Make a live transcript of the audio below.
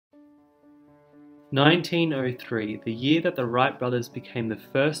1903, the year that the Wright brothers became the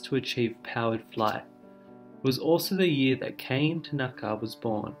first to achieve powered flight, was also the year that Kei Tanaka was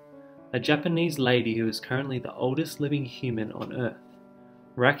born, a Japanese lady who is currently the oldest living human on Earth,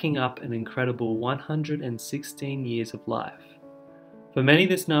 racking up an incredible 116 years of life. For many,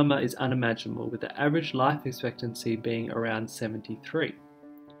 this number is unimaginable, with the average life expectancy being around 73,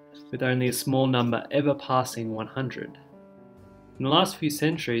 with only a small number ever passing 100. In the last few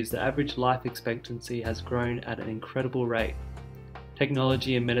centuries, the average life expectancy has grown at an incredible rate.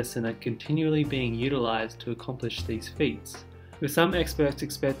 Technology and medicine are continually being utilized to accomplish these feats, with some experts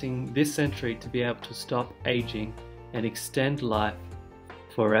expecting this century to be able to stop aging and extend life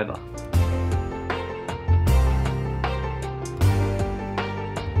forever.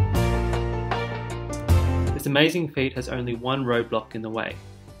 This amazing feat has only one roadblock in the way.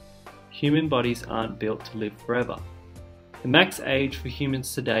 Human bodies aren't built to live forever. The max age for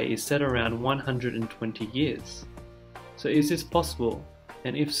humans today is set around 120 years. So is this possible?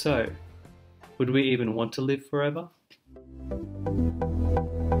 And if so, would we even want to live forever?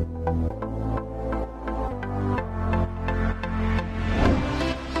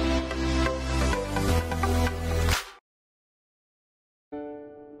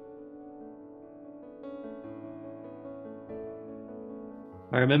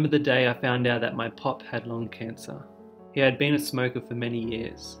 I remember the day I found out that my pop had lung cancer. He had been a smoker for many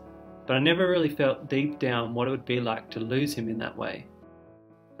years, but I never really felt deep down what it would be like to lose him in that way.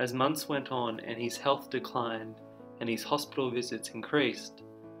 As months went on and his health declined and his hospital visits increased,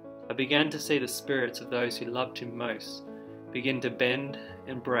 I began to see the spirits of those who loved him most begin to bend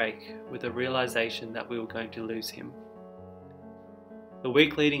and break with the realization that we were going to lose him. The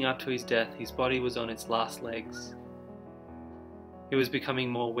week leading up to his death, his body was on its last legs. He was becoming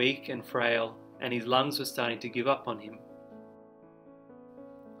more weak and frail, and his lungs were starting to give up on him.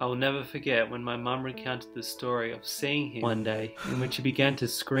 I will never forget when my mum recounted the story of seeing him one day in which he began to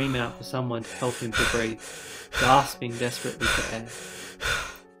scream out for someone to help him to breathe, gasping desperately for air.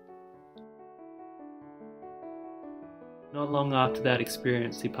 Not long after that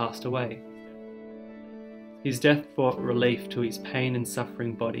experience, he passed away. His death brought relief to his pain and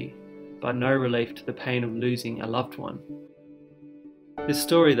suffering body, but no relief to the pain of losing a loved one. This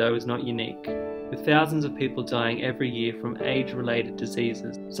story, though, is not unique, with thousands of people dying every year from age-related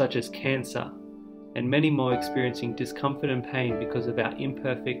diseases such as cancer, and many more experiencing discomfort and pain because of our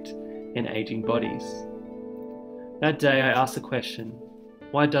imperfect and aging bodies. That day I asked the question,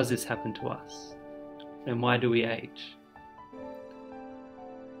 why does this happen to us? And why do we age?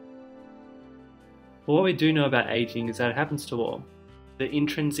 Well, what we do know about aging is that it happens to all. The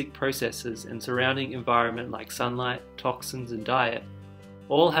intrinsic processes and surrounding environment like sunlight, toxins and diet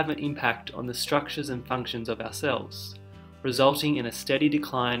all have an impact on the structures and functions of our cells, resulting in a steady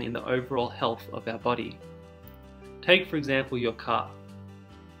decline in the overall health of our body. Take for example your car,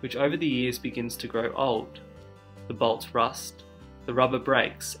 which over the years begins to grow old. The bolts rust, the rubber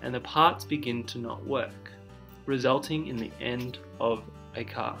breaks, and the parts begin to not work, resulting in the end of a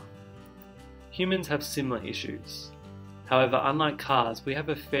car. Humans have similar issues. However, unlike cars, we have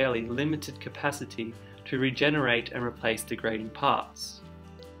a fairly limited capacity to regenerate and replace degrading parts.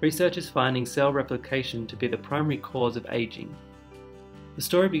 Research is finding cell replication to be the primary cause of aging. The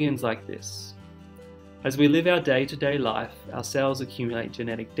story begins like this. As we live our day-to-day life, our cells accumulate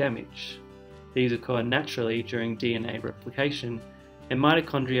genetic damage. These occur naturally during DNA replication and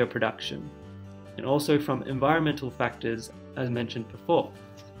mitochondria production, and also from environmental factors as mentioned before.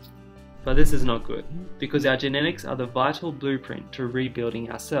 But this is not good, because our genetics are the vital blueprint to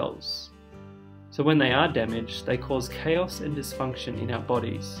rebuilding our cells. So when they are damaged, they cause chaos and dysfunction in our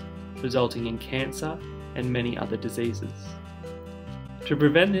bodies, resulting in cancer and many other diseases. To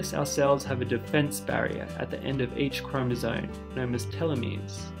prevent this, our cells have a defense barrier at the end of each chromosome, known as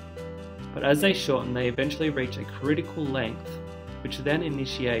telomeres. But as they shorten, they eventually reach a critical length, which then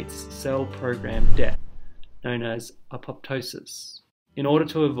initiates cell-programmed death, known as apoptosis, in order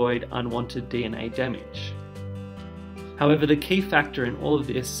to avoid unwanted DNA damage. However, the key factor in all of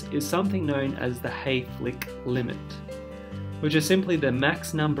this is something known as the Hayflick Limit, which is simply the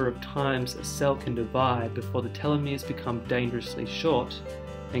max number of times a cell can divide before the telomeres become dangerously short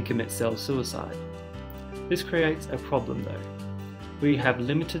and commit cell suicide. This creates a problem though. We have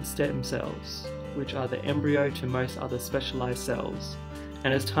limited stem cells, which are the embryo to most other specialized cells,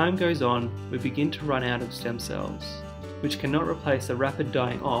 and as time goes on, we begin to run out of stem cells, which cannot replace the rapid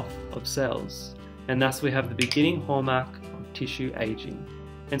dying off of cells. And thus we have the beginning hallmark of tissue aging.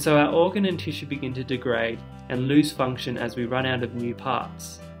 And so our organ and tissue begin to degrade and lose function as we run out of new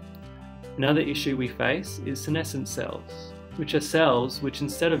parts. Another issue we face is senescent cells, which are cells which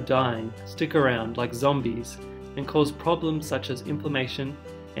instead of dying, stick around like zombies and cause problems such as inflammation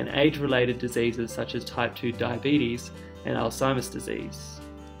and age-related diseases such as type 2 diabetes and Alzheimer's disease.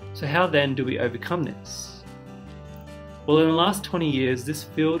 So how then do we overcome this? Well, in the last 20 years, this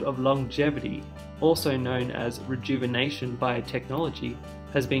field of longevity, also known as rejuvenation biotechnology,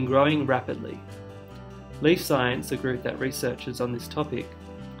 has been growing rapidly. Leaf Science, the group that researches on this topic,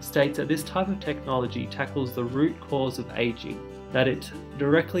 states that this type of technology tackles the root cause of aging, that it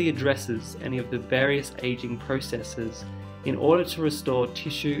directly addresses any of the various aging processes in order to restore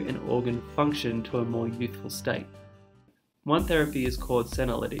tissue and organ function to a more youthful state. One therapy is called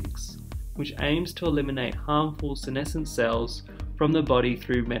senolytics, which aims to eliminate harmful senescent cells from the body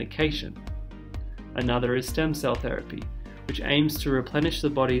through medication. Another is stem cell therapy, which aims to replenish the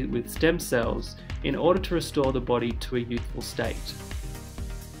body with stem cells in order to restore the body to a youthful state.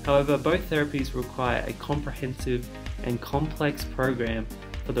 However, both therapies require a comprehensive and complex program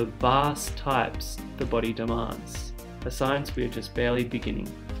for the vast types the body demands, a science we are just barely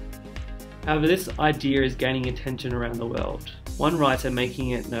beginning. However, this idea is gaining attention around the world. One writer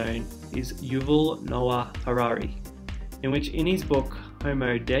making it known is Yuval Noah Harari, in which in his book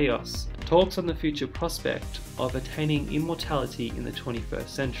Homo Deus talks on the future prospect of attaining immortality in the 21st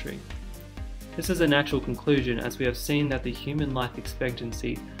century. This is a natural conclusion as we have seen that the human life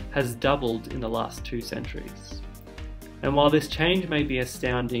expectancy has doubled in the last 2 centuries. And while this change may be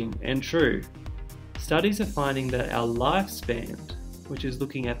astounding and true, studies are finding that our lifespan, which is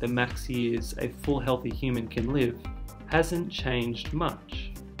looking at the max years a full healthy human can live, hasn't changed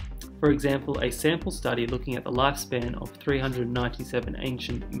much. For example, a sample study looking at the lifespan of 397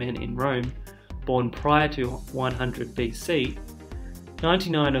 ancient men in Rome, born prior to 100 BC,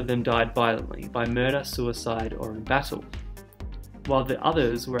 99 of them died violently by murder, suicide, or in battle, while the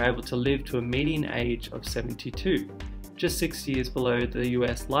others were able to live to a median age of 72, just 6 years below the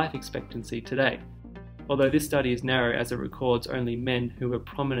US life expectancy today. Although this study is narrow as it records only men who were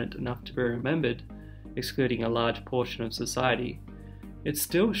prominent enough to be remembered, excluding a large portion of society, it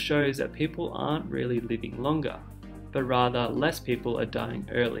still shows that people aren't really living longer, but rather less people are dying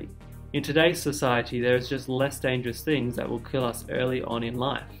early. In today's society, there is just less dangerous things that will kill us early on in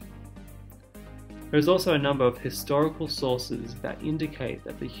life. There is also a number of historical sources that indicate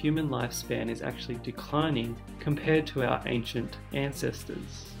that the human lifespan is actually declining compared to our ancient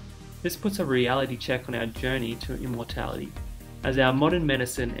ancestors. This puts a reality check on our journey to immortality, as our modern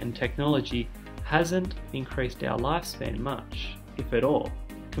medicine and technology hasn't increased our lifespan much, if at all,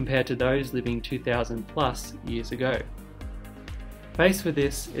 compared to those living 2,000 plus years ago. Faced with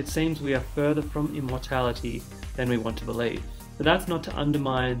this, it seems we are further from immortality than we want to believe. But that's not to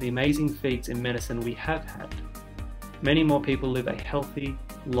undermine the amazing feats in medicine we have had. Many more people live a healthy,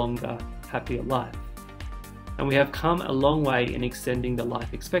 longer, happier life. And we have come a long way in extending the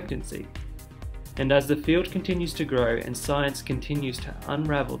life expectancy. And as the field continues to grow and science continues to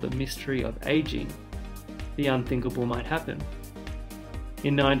unravel the mystery of aging, the unthinkable might happen.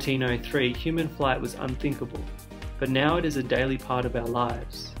 In 1903, human flight was unthinkable, but now it is a daily part of our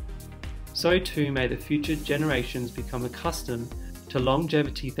lives. So too may the future generations become accustomed to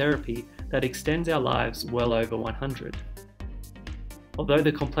longevity therapy that extends our lives well over 100. Although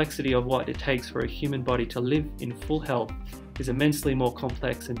the complexity of what it takes for a human body to live in full health is immensely more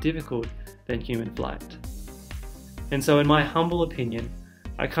complex and difficult than human flight. And so in my humble opinion,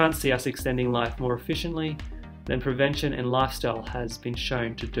 I can't see us extending life more efficiently than prevention and lifestyle has been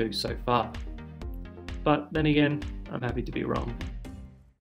shown to do so far. But then again, I'm happy to be wrong.